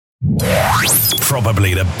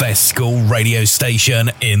Probably the best school radio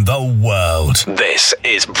station in the world. This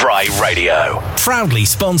is Bry Radio, proudly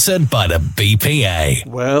sponsored by the BPA.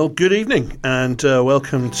 Well, good evening and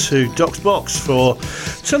welcome to Doc's Box for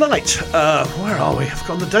tonight. Where are we? I've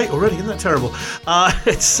forgotten the date already. Isn't that terrible?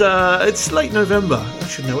 It's late November. I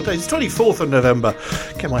should know what day. It's 24th of November.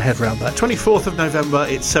 Get my head around that. 24th of November.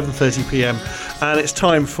 It's 7:30 p.m. and it's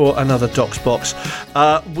time for another Doc's Box.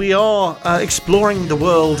 We are exploring the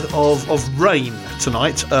world of rain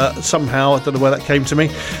tonight. Somehow, I don't know where that came to me.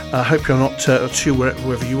 I hope you're not too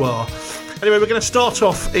wherever you are. Anyway, we're going to start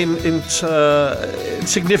off in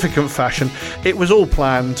significant fashion. It was all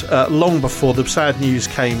planned long before the sad news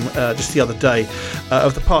came just the other day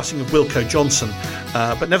of the passing of Wilko Johnson.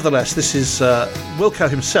 But nevertheless, this is Wilko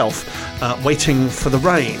himself waiting for the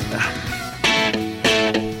rain.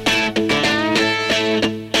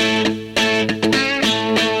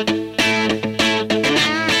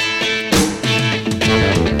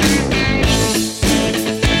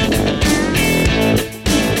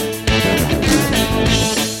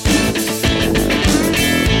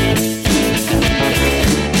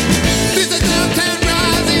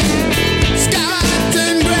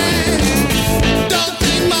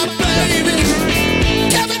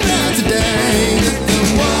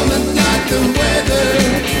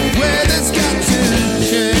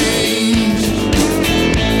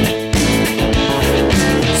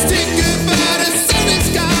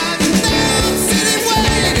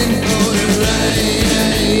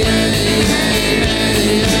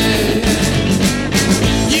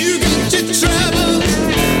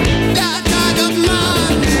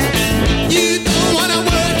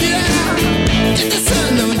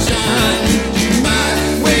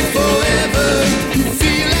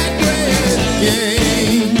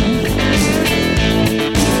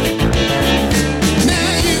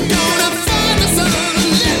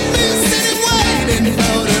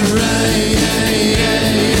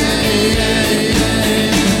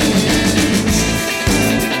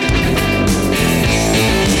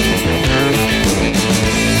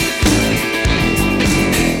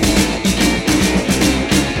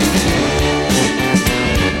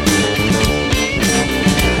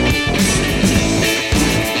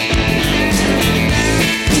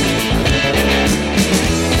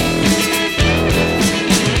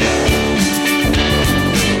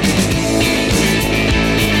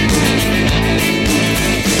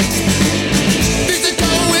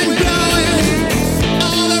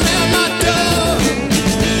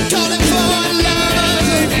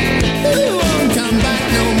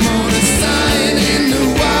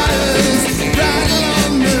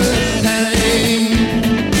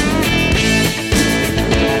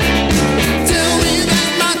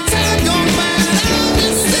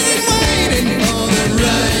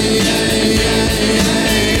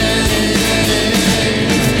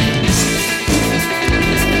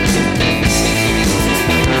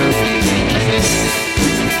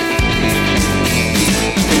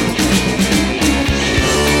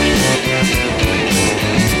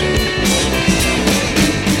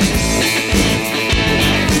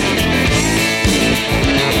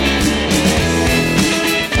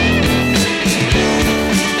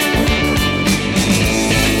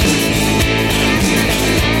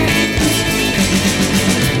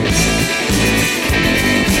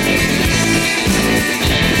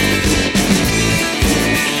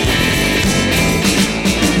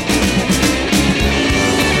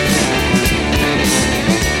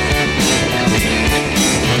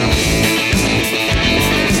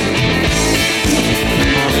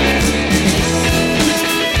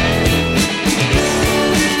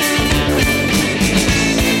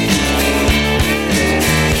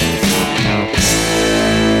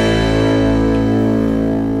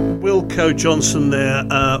 Johnson there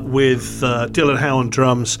with Dylan Howe on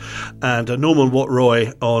drums and Norman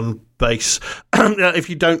Watt-Roy on bass. If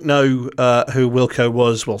you don't know who Wilko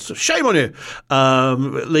was, well, shame on you.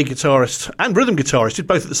 Lead guitarist and rhythm guitarist, did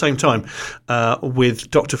both at the same time with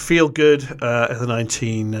Dr. Feelgood in the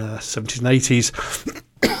 1970s and 80s.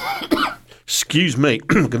 Excuse me,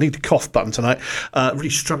 I'm going to need the cough button tonight. Really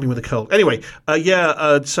struggling with a cold. Anyway,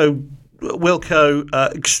 so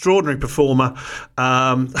Wilko, extraordinary performer.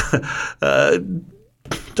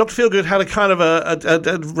 Dr. Feelgood had a kind of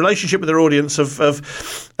a relationship with their audience of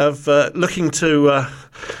looking to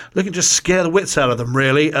scare the wits out of them,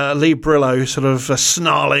 really. Lee Brillo sort of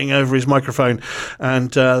snarling over his microphone,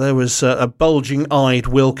 and there was a bulging-eyed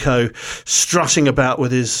Wilko strutting about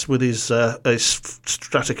with his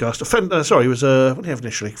Stratocaster. Sorry, it was what did he have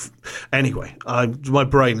initially? Anyway, my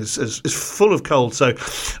brain is full of cold, so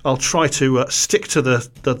I'll try to stick to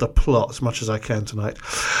the plot as much as I can tonight.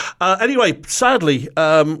 Anyway, sadly,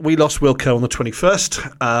 we lost Wilco on the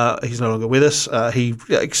 21st. He's no longer with us. He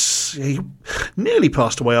nearly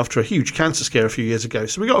passed away after a huge cancer scare a few years ago.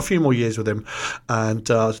 So we got a few more years with him, and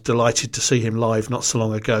delighted to see him live not so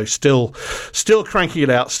long ago. Still cranking it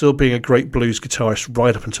out, still being a great blues guitarist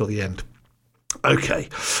right up until the end. Okay,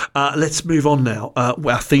 let's move on now.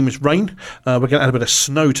 Our theme is rain. We're going to add a bit of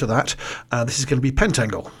snow to that. This is going to be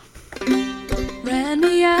Pentangle. Ran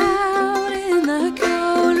me out in the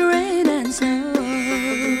cold rain and snow.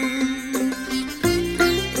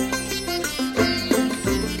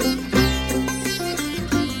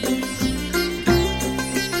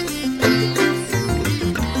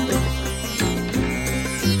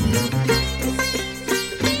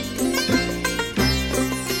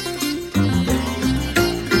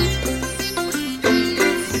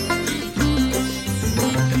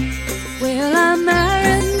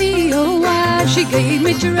 She gave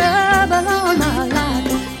me trouble all my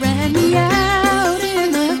life, ran me out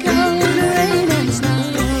in the cold rain and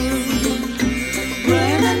snow.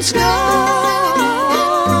 Rain and snow,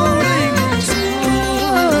 rain and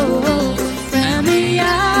snow, ran me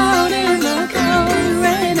out in the cold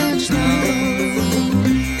rain and snow.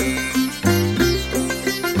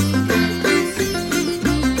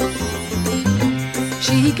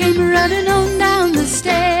 She came running on down the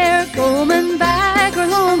stair, combing back her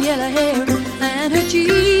long yellow hair, and her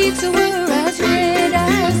cheeks were as red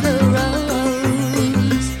as the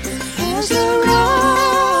rose, as the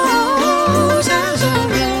rose, as the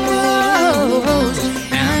rose,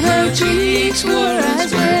 and her cheeks were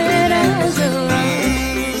as red as the rose.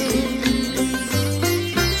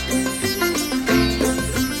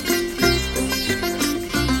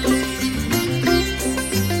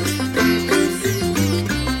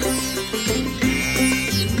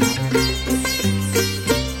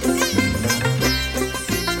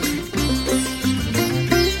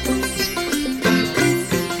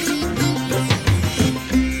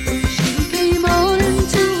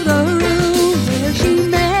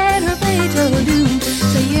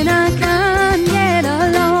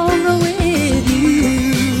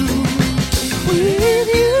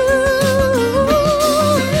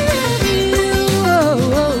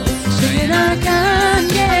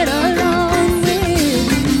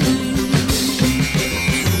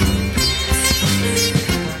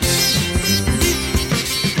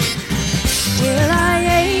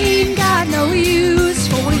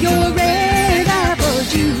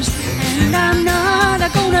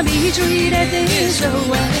 Be treated this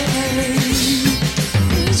way,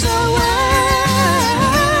 this way,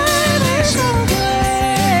 this way.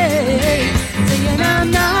 Saying I'm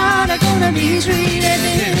not gonna be treated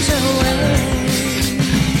this way.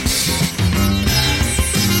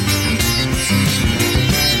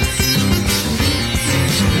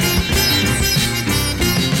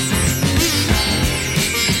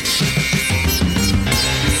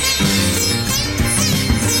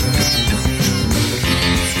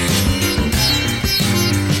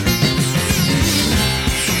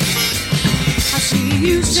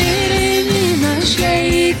 You sitting in the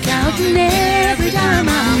shade, counting every dime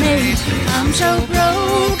I made. I'm so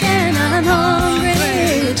broke and I'm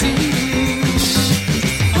hungry too.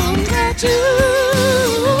 Hungry too,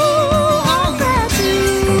 hungry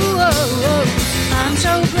too. I'm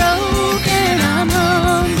so broke and I'm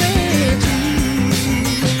hungry too.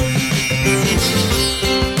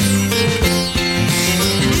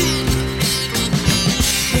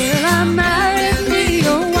 Well, I married me a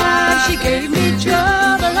wife, she gave me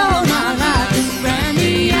trouble all my life, ran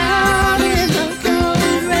me out in the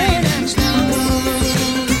cold rain and snow.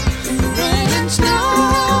 Rain and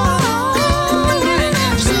snow, rain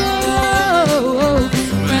and snow,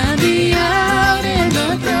 ran me out in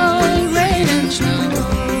the cold rain and snow.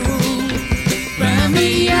 Ran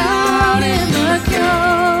me out in the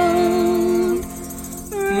cold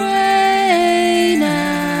rain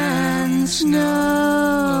and snow.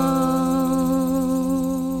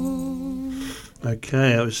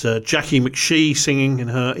 Okay, that was Jackie McShee singing in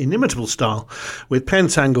her inimitable style with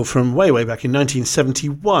Pentangle from way back in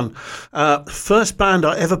 1971. First band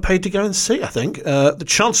I ever paid to go and see, I think. The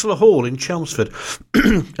Chancellor Hall in Chelmsford.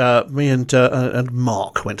 Me and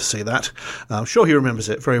Mark went to see that. I'm sure he remembers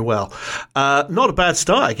it very well. Not a bad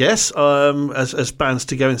start, I guess, as bands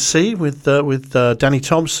to go and see with Danny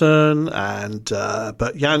Thompson and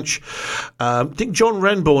Bert Jansch. I think John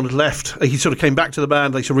Renbourn had left. He sort of came back to the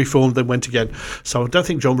band, they sort of reformed, then went again. So I don't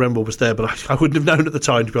think John Renwell was there, but I wouldn't have known at the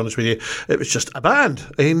time, to be honest with you. It was just a band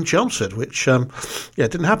in Chelmsford, which,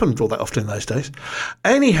 didn't happen all that often in those days.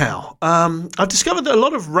 Anyhow, I've discovered that a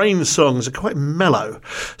lot of Rain songs are quite mellow.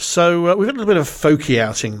 So we've had a little bit of folky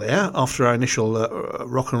outing there after our initial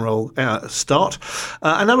rock and roll start.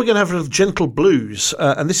 And now we're going to have a little gentle blues.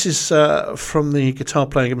 And this is from the guitar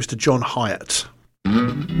playing of Mr. John Hyatt.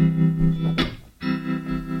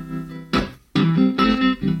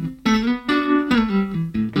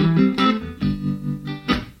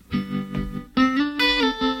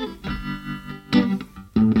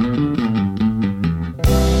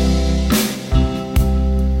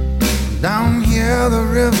 Down here the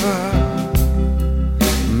river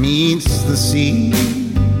meets the sea.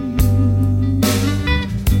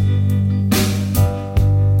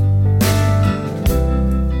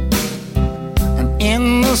 And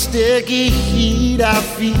in the sticky heat I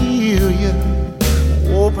feel you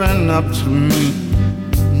open up to me.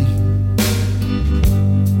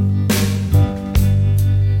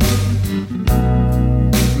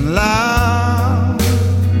 Love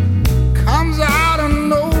comes out of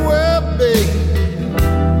nowhere, baby,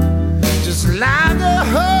 just like a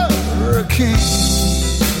hurricane,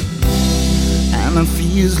 and it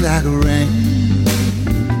feels like rain.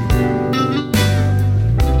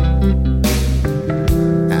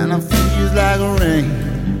 And it feels like rain.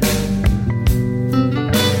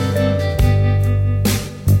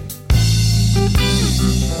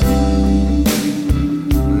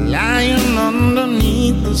 Lying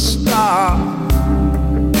underneath the star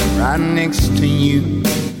right next to you.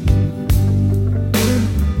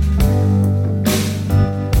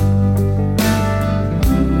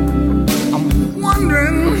 I'm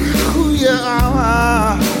wondering who you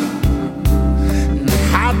are and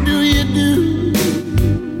how do you do?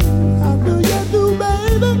 How do you do,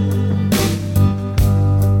 baby?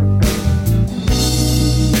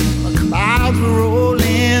 The clouds roll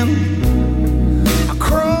in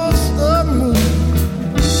across the moon.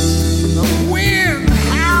 The wind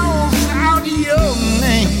howls out your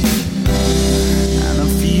name, and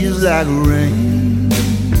it feels like rain.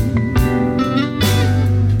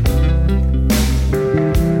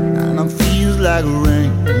 And it feels like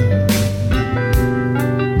rain.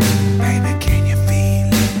 Baby, can you feel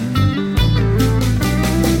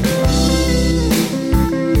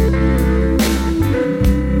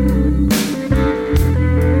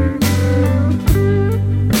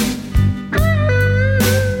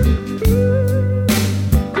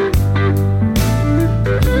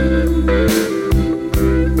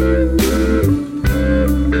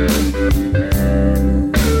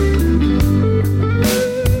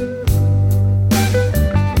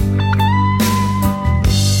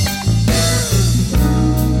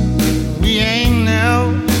we ain't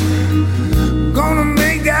never gonna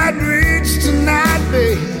make that bridge tonight,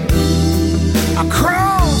 babe?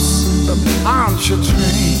 Across the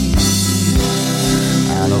Pontchartrain,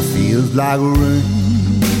 and it feels like rain.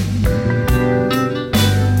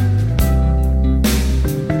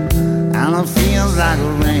 And it feels like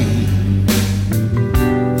rain.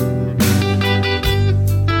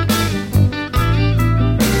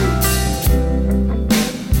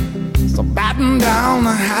 So batten down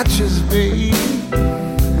the hatches, babe.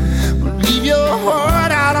 Leave your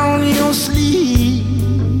heart out on your sleeve.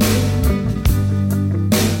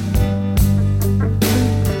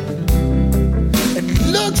 It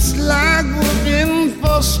looks like we're in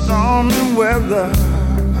for stormy weather.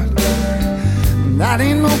 That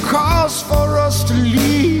ain't no cause for us to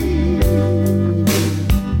leave.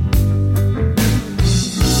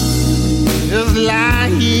 Just lie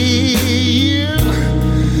here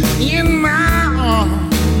in my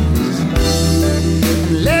arms,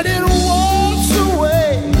 let it wash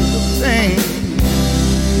away the pain.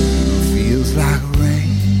 Feels like rain,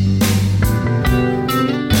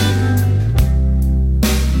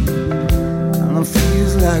 and it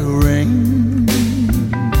feels like rain.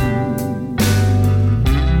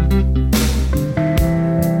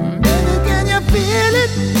 Baby, can you feel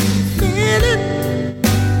it? Feel it?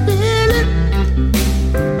 Feel it?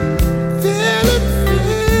 Feel it?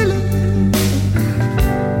 Feel it?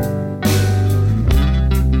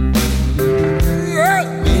 Yeah.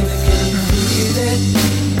 Baby, can you feel it?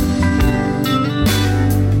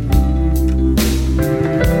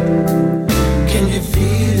 Can you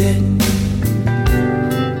feel it?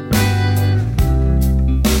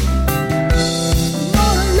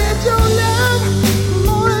 Wanna let your love,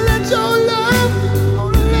 wanna let your love,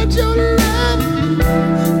 wanna let your love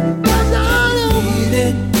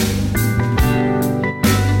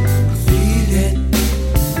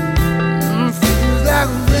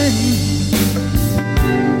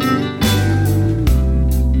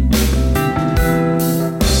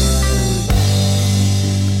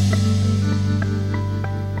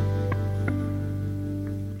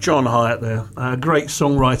John Hyatt there, a great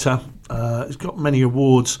songwriter. He's got many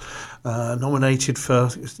awards, nominated for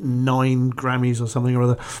 9 Grammys or something or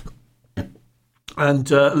other.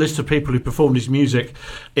 And a list of people who performed his music.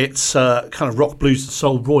 It's kind of rock, blues, and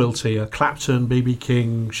soul royalty. Clapton, B.B.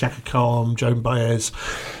 King, Chaka Khan, Joan Baez.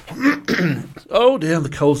 Oh dear, the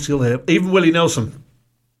cold's still here. Even Willie Nelson.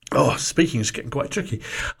 Oh, speaking is getting quite tricky.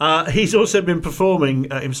 He's also been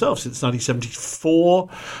performing himself since 1974,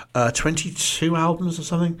 22 albums or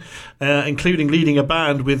something, including leading a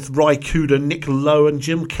band with Ry Cooder, Nick Lowe and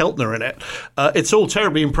Jim Keltner in it. It's all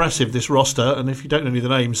terribly impressive, this roster, and if you don't know any of the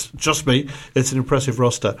names, just me, it's an impressive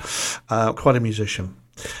roster. Quite a musician.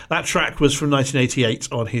 That track was from 1988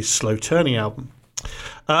 on his Slow Turning album.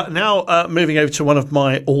 Now moving over to one of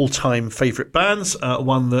my all-time favourite bands,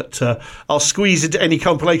 one that I'll squeeze into any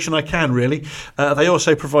compilation I can, really. They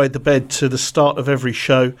also provide the bed to the start of every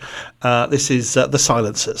show. This is The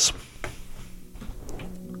Silencers.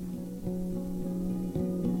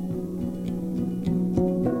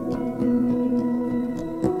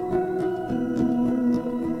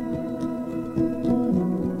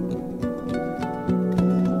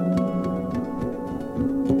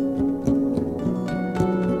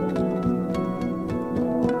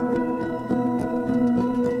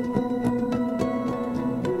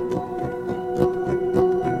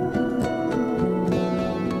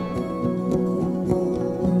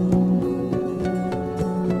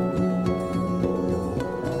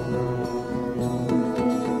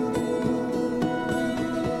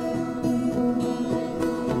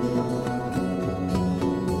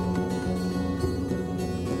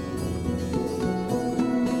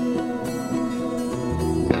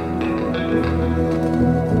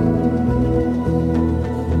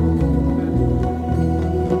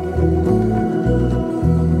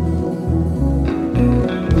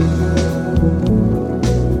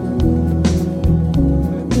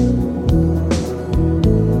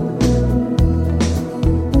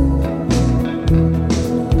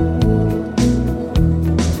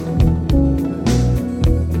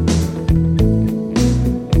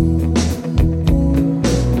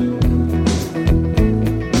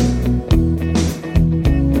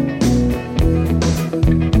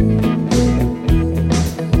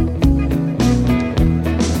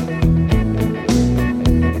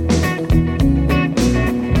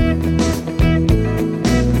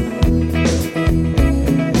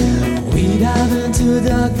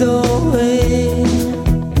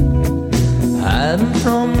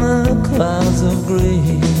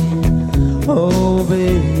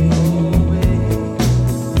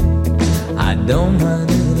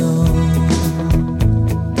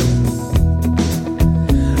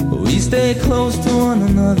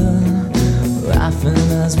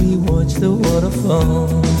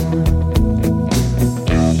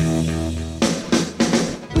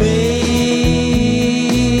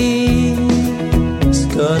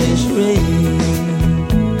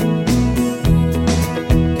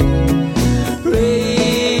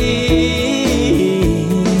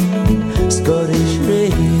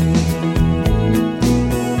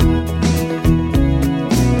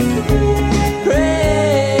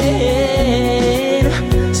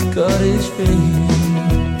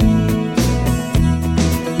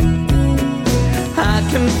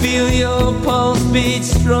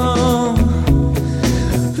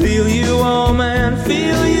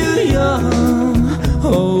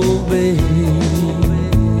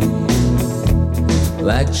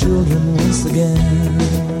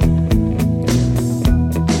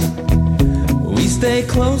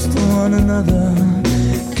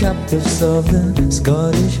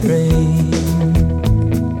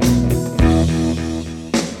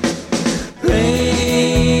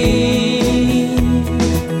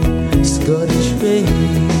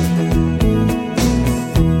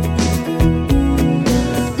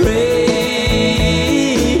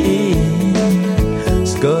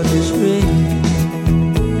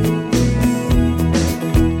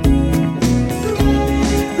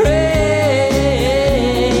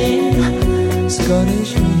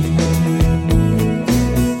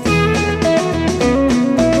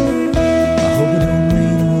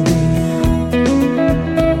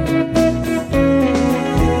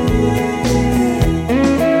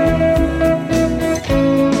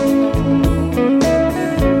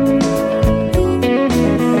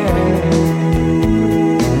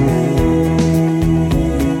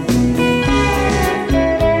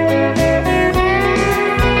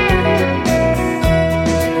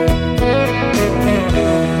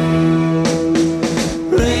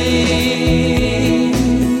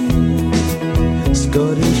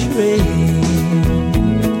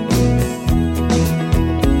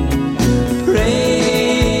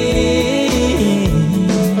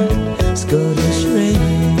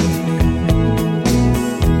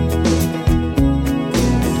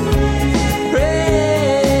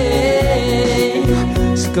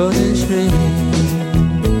 Scottish rain.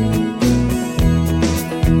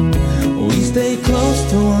 We stay close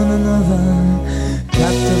to one another,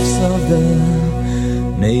 captives of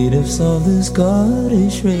the natives of the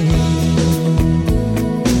Scottish rain.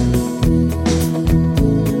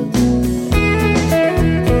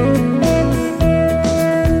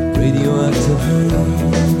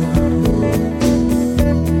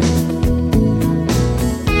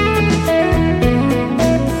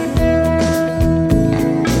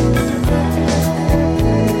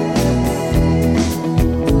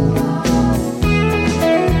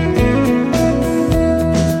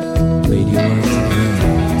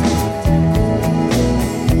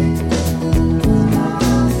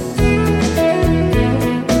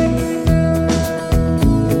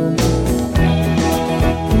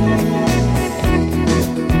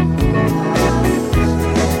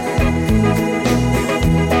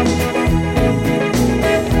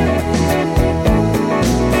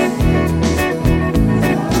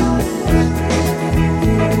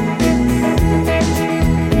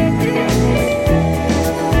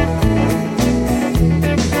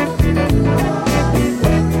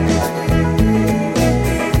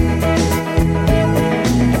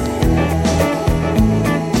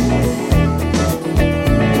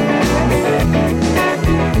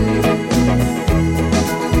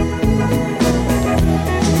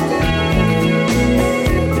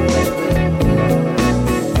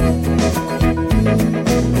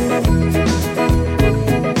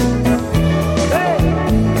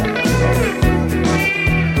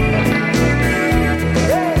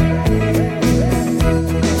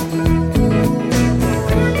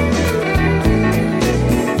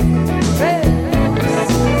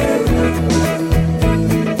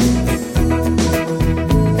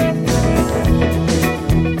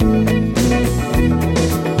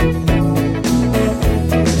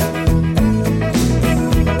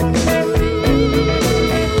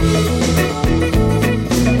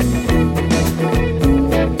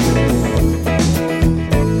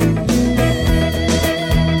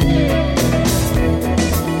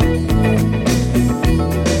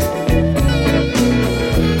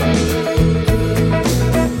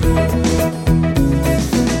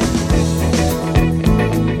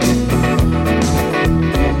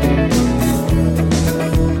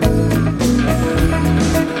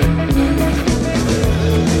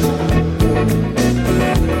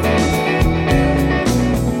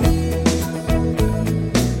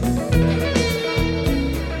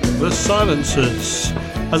 Silencers,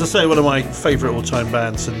 as I say, one of my favourite all-time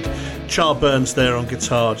bands, and Char Burns there on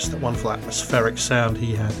guitar, just that wonderful atmospheric sound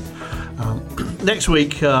he had. Next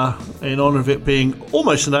week, in honour of it being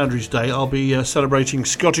almost St Andrew's Day, I'll be celebrating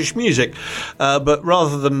Scottish music, but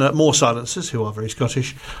rather than more Silencers, who are very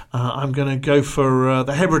Scottish, I'm going to go for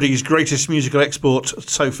the Hebrides' greatest musical export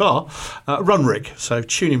so far, Runrig, so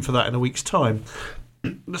tune in for that in a week's time.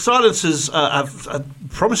 The Silencers have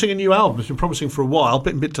promising a new album. It's been promising for a while,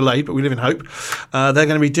 bit delayed, but we live in hope. They're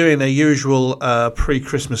going to be doing their usual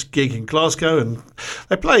pre-Christmas gig in Glasgow, and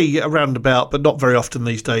they play around about, but not very often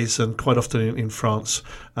these days, and quite often in France.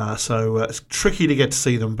 So it's tricky to get to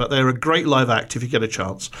see them, but they're a great live act if you get a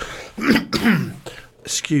chance.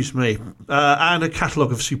 Excuse me. And a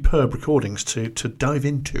catalogue of superb recordings to dive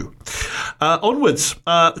into. Onwards,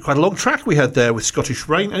 quite a long track we had there with Scottish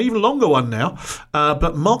Rain, an even longer one now.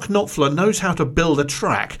 But Mark Knopfler knows how to build a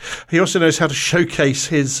track. He also knows how to showcase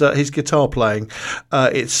his guitar playing.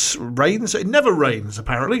 It never rains,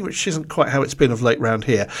 apparently, which isn't quite how it's been of late round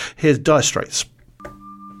here. Here's Dire Straits.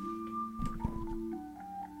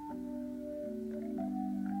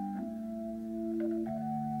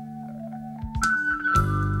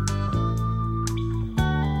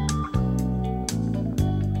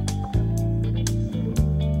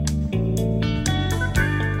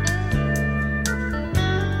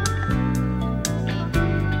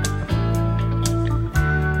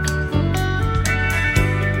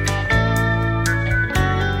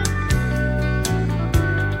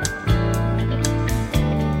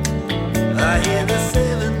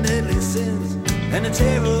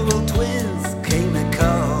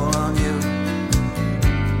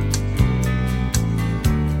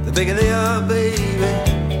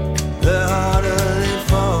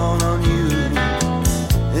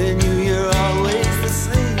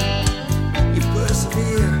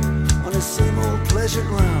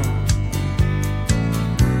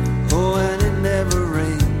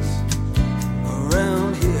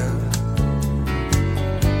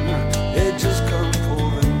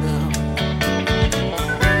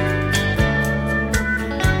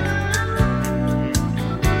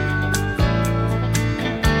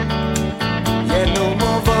 No more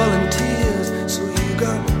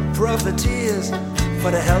tears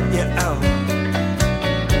for to help you out.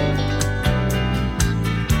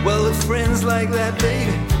 Well, with friends like that,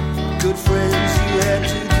 baby, good friends you had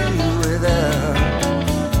to do without.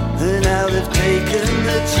 And now they've taken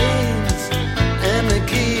the chains and the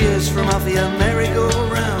gears from off your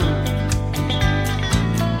merry-go-round.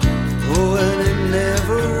 Oh, and it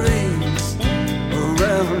never rains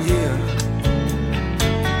around here.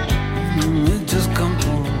 It just comes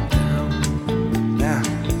on down. Now,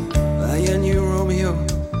 your new Romeo,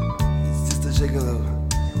 it's just a gigolo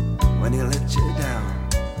when he let you down.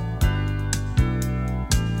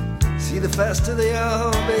 See, the faster they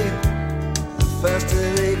are, babe, the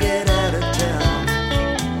faster they get out of town.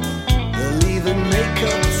 They're leaving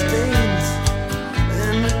makeup stains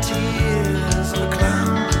and the tears of a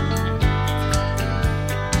clown.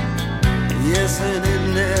 Yes, and it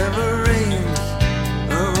never rains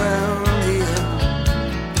around here.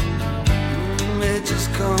 It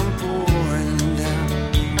just come pouring down.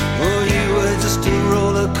 Oh, you were just a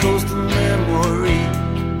roller coaster memory.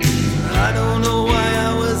 I don't know why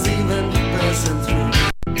I was even passing through.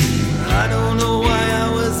 I don't know why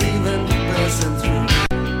I was even passing through.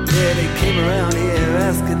 Yeah, they came around here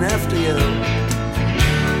asking after you.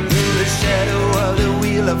 In the shadow of the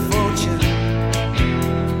wheel of fortune,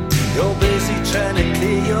 you're busy trying to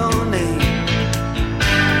clear your name.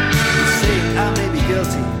 You say I may be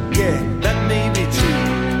guilty, yeah, that may be true,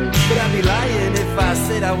 but I'd be lying if I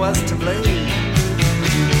said I was to blame.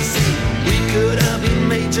 See, we could have been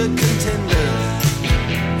major contenders.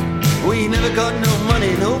 We never got no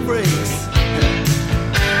money, no breaks.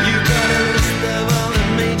 You got a list of all the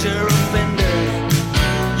major offenders.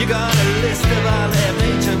 You got a list of all their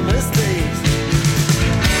major mistakes.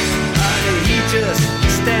 He just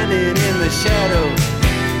standing in the shadow.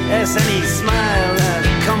 Yes, and he smiled at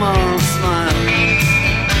it. Come on, smile.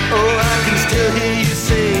 Oh, I can still hear you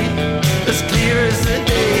say, as clear as the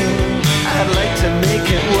day, I'd like to make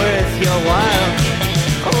it worth your while.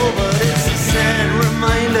 Oh, but it's a sad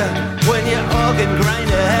reminder when your organ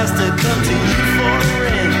grinder has to come to you for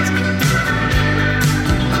rent.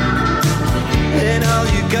 And all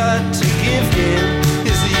you got to give him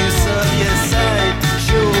is the use of your side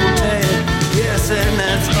shoulder. Yes, and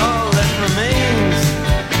that's all that remains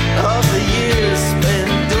of the years spent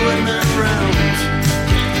doing the rounds.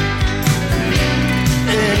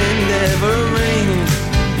 And it never rains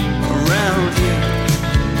around here.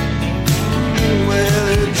 Well,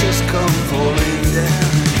 it just come falling down.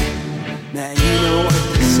 Now you know what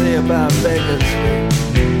they say about beggars.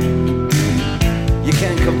 You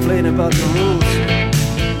can't complain about the rules.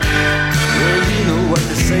 Well, you know what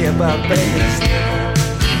they say about beggars.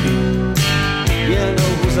 You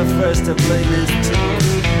know who's the first to blame his tongue.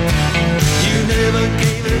 You never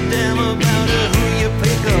gave a damn about who you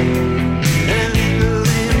pick up and leave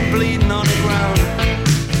them bleeding on the ground.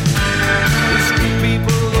 You screw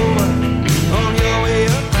people over on your way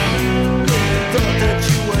up. Thought that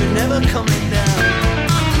you were never coming down.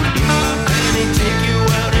 And they take you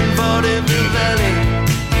out in Vaudeville Valley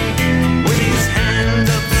with his hand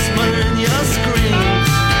up smothering your screams.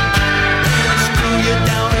 And they screw you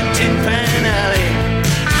down in Tin Pan Alley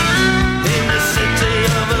in the city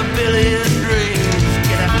of a billion dreams.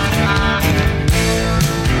 Get out.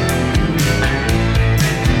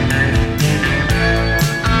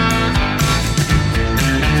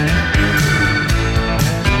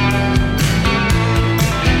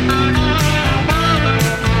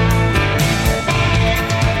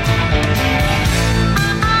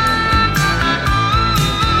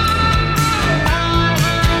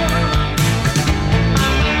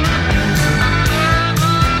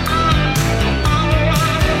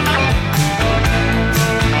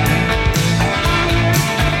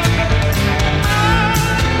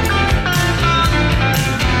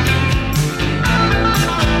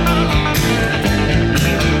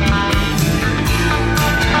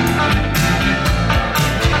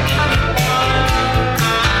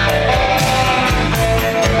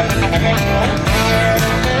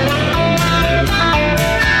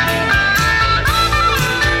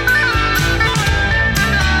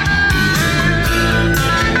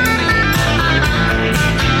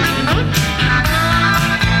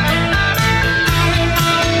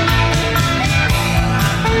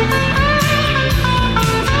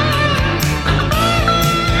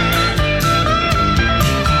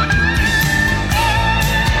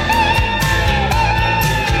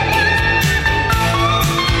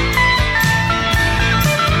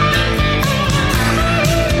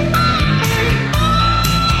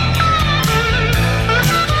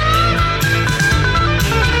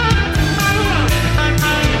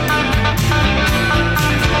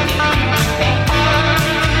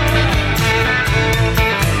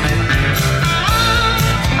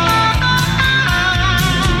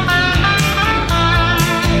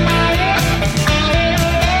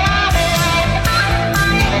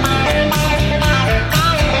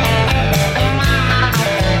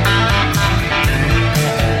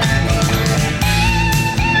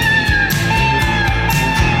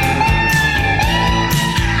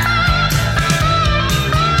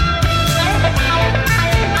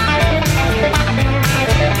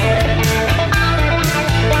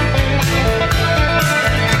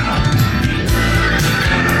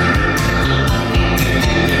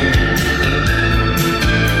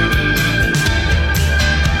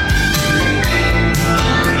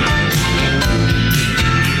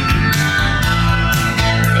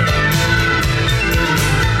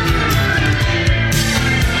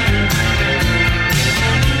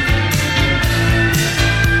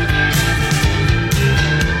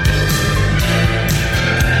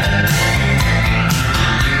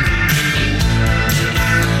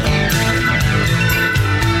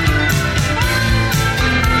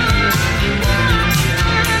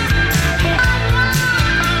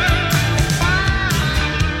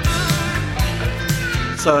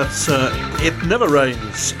 So it's It Never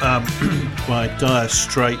Rains by Dire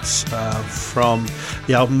Straits from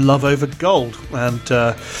the album Love Over Gold. And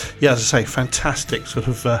yeah, as I say, fantastic sort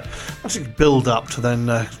of build up to then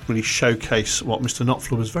really showcase what Mr.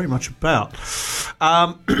 Knopfler was very much about.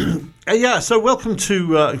 Yeah, so welcome to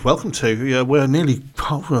we're nearly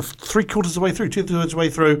 3/4 of the way through, 2/3 of the way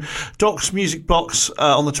through Doc's Music Box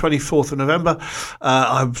on the 24th of November.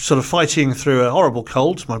 I'm sort of fighting through a horrible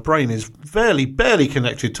cold. My brain is barely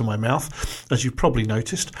connected to my mouth, as you've probably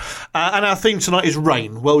noticed. And our theme tonight is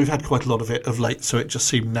rain. Well, we've had quite a lot of it of late, so it just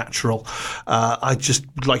seemed natural. I just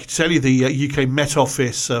like to tell you the UK Met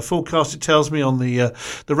Office forecast, it tells me on the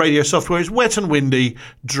radio software, is wet and windy,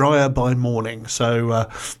 drier by morning. So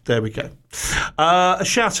there we go. A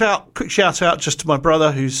quick shout out just to my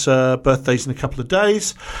brother whose birthday's in a couple of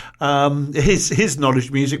days. His knowledge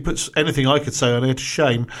of music puts anything I could say on air to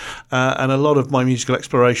shame, and a lot of my musical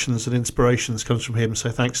explorations and inspirations comes from him, so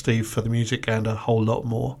thanks Steve for the music and a whole lot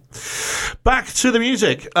more. Back to the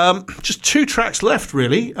music. Just 2 tracks left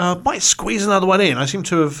really. Might squeeze another one in. I seem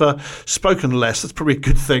to have spoken less. That's probably a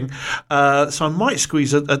good thing, so I might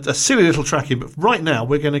squeeze a silly little track in, but right now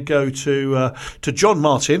we're going to go to John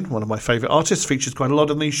Martyn, one of my favourite artists, features quite a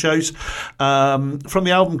lot on these shows, from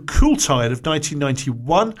the album Cool Tide of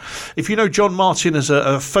 1991. If you know John Martyn as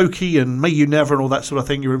a folky and May You Never and all that sort of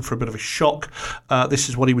thing, you're in for a bit of a shock. This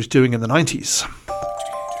is what he was doing in the 90s.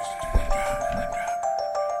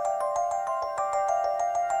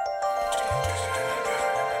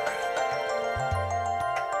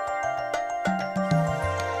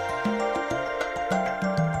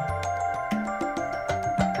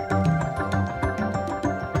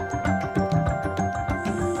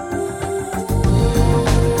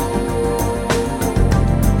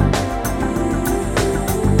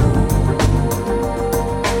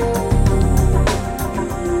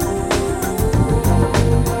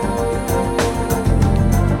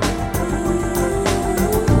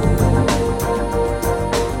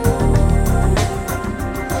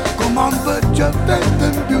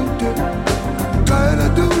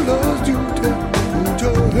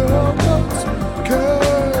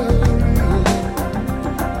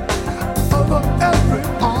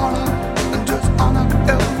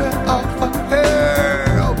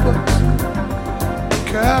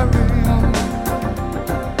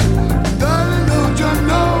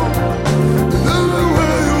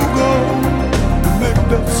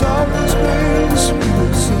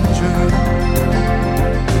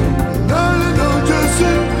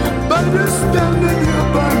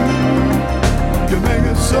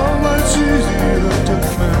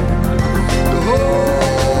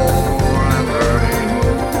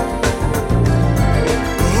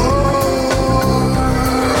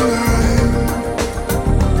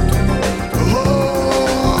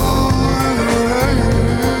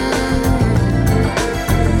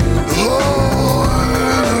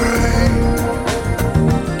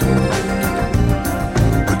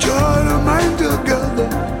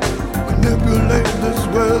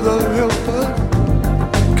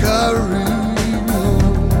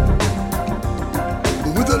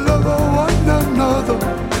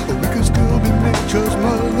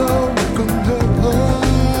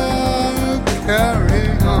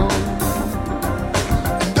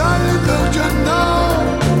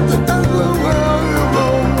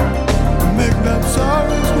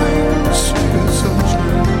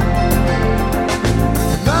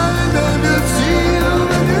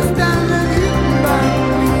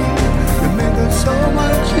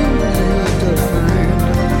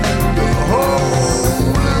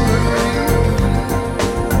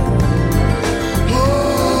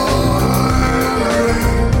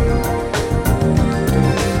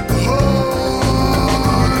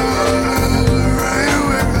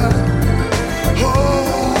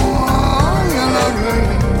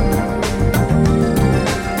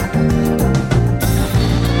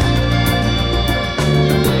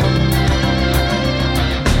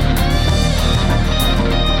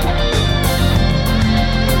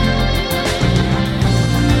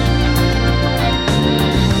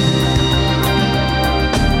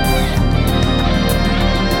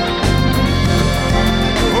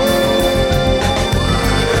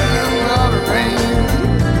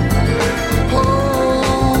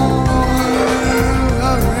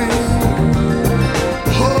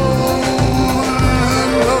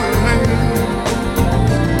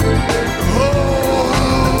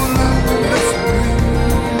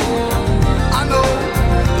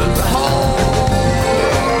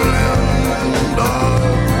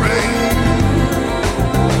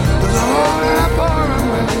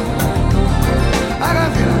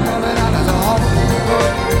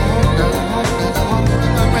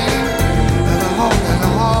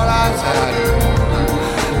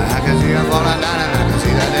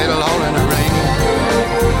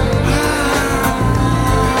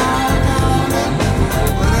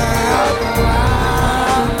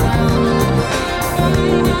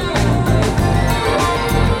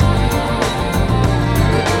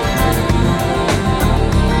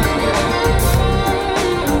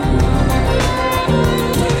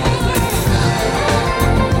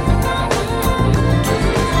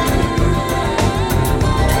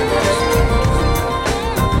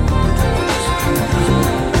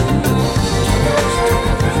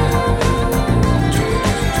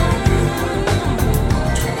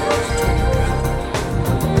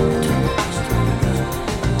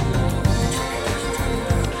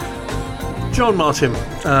 John Martin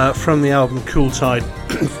from the album Cool Tide.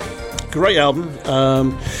 Great album.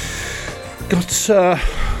 Got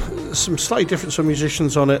some slightly different sort of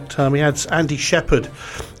musicians on it. We had Andy Shepherd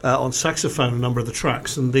on saxophone, a number of the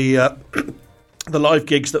tracks, and the live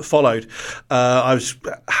gigs that followed. I was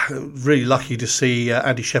really lucky to see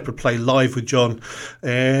Andy Shepherd play live with John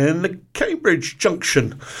in the Cambridge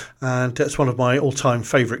Junction, and it's one of my all-time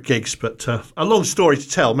favourite gigs. But a long story to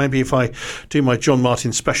tell. Maybe if I do my John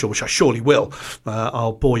Martin special, which I surely will,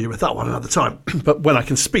 I'll bore you with that one another time. But when I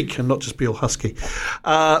can speak and not just be all husky.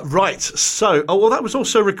 Right, so, that was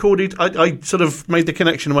also recorded. I sort of made the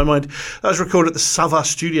connection in my mind. That was recorded at the Sava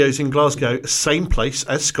Studios in Glasgow, same place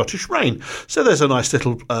as Scottish Rain. So there's a nice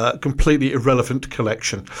little completely irrelevant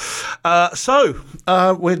collection. I've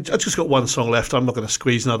just got one song left. I'm not going to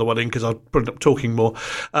squeeze another one in because I'll end up talking more.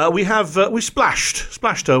 We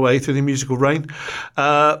splashed our way through the musical rain.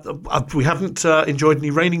 We haven't enjoyed any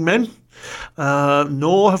Raining Men,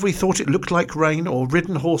 nor have we thought it looked like rain or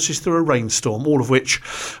ridden horses through a rainstorm, all of which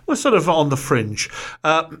were sort of on the fringe.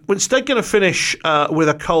 We're instead going to finish with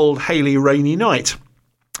a cold, haily, rainy night.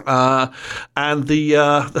 I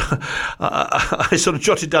sort of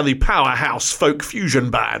jotted down the powerhouse folk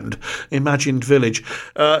fusion band Imagined Village.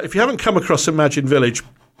 If you haven't come across Imagined Village,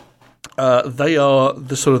 they are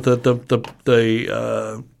the sort of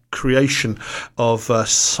the creation of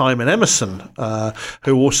Simon Emerson,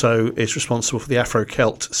 who also is responsible for the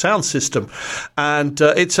Afro-Celt sound system. And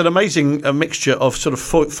it's an amazing mixture of sort of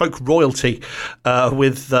folk royalty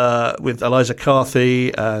with Eliza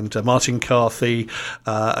Carthy and Martin Carthy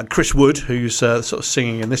and Chris Wood, who's sort of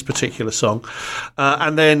singing in this particular song.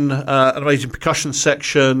 And then an amazing percussion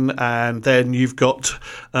section, and then you've got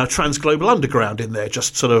Transglobal Underground in there,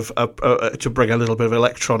 just sort of to bring a little bit of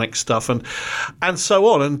electronic stuff and so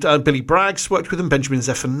on. And Billy Braggs worked with them, Benjamin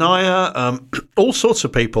Zephaniah, all sorts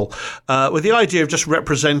of people, with the idea of just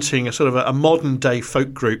representing a sort of a modern day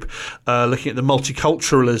folk group, looking at the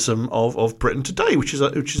multiculturalism of Britain today, which is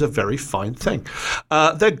a very fine thing.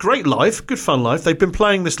 They're great live, good fun live. They've been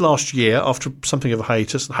playing this last year after something of a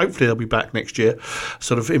hiatus, and hopefully they'll be back next year,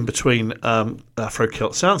 sort of in between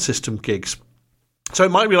Afro-Celt sound system gigs. So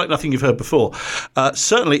it might be like nothing you've heard before.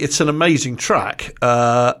 Certainly, it's an amazing track,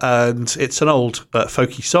 and it's an old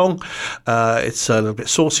folky song. It's a little bit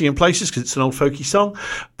saucy in places because it's an old folky song,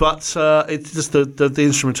 but it's just the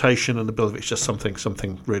instrumentation and the build of it's just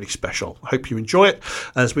something really special. I hope you enjoy it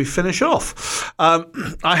as we finish off.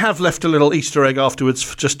 I have left a little Easter egg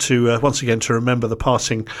afterwards just to once again to remember the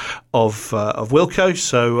passing of Wilco.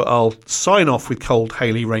 So I'll sign off with Cold,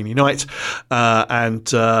 Haily, Rainy Night, and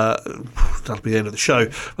that'll be the end of the show.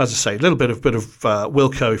 As I say, a little bit of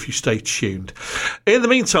Wilco if you stay tuned. In the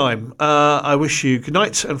meantime, I wish you good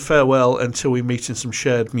night and farewell until we meet in some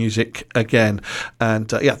shared music again. And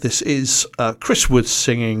this is Chris Wood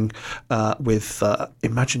singing with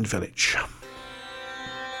Imagined Village.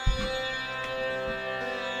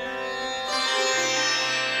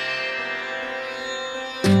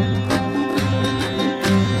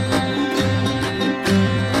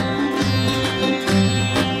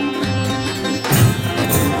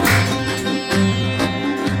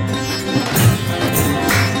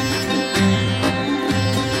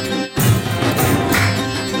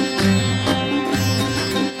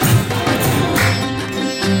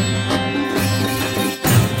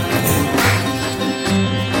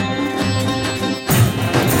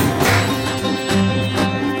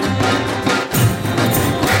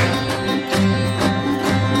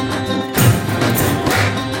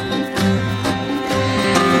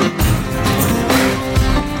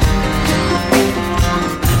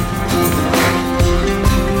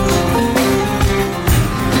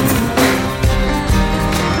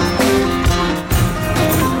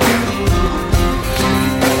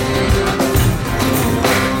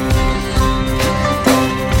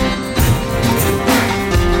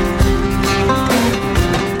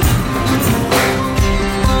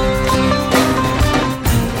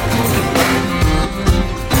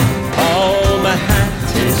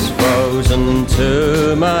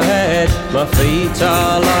 My feet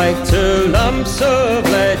are like two lumps of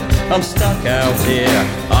lead. I'm stuck out here,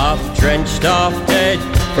 half drenched, half dead,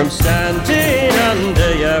 from standing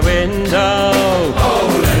under your window.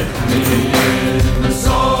 Oh, let me in, the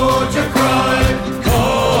soldier cried.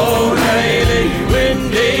 Cold, haily,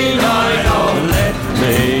 windy night. Oh, let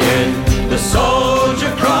me in, the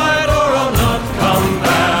soldier cried, or I'll not come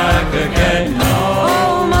back again.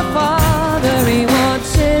 Oh, my father, he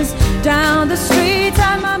watches down the street,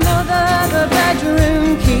 and my mother, the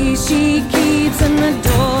bedroom key she keeps, and the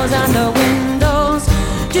doors and the windows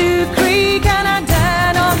do creak, and I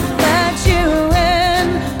dare not let you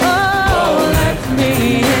in. Oh,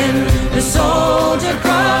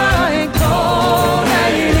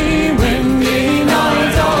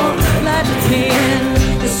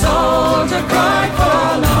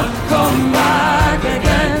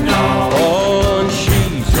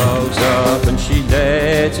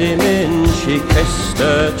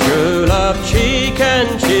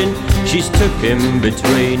 attention. She's took him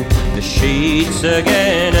between the sheets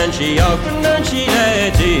again, and she opened and she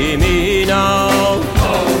let him in now.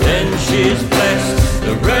 Then she's blessed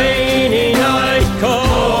the rainy night,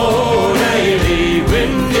 cold, hazy,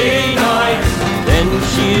 windy night. Then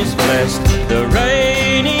she's blessed the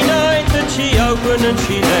rainy night that she opened and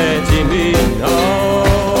she let him in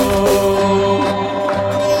now.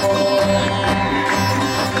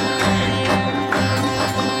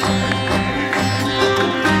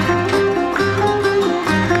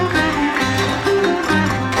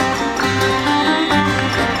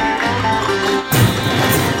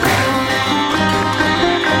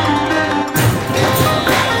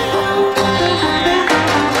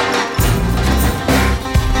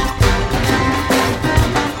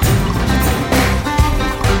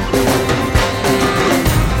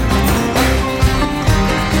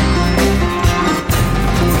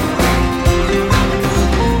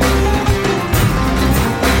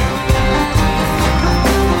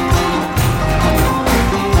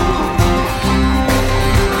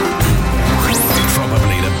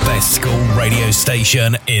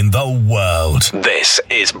 Station in the world. This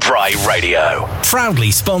is Bry Radio,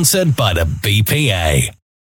 proudly sponsored by the BPA.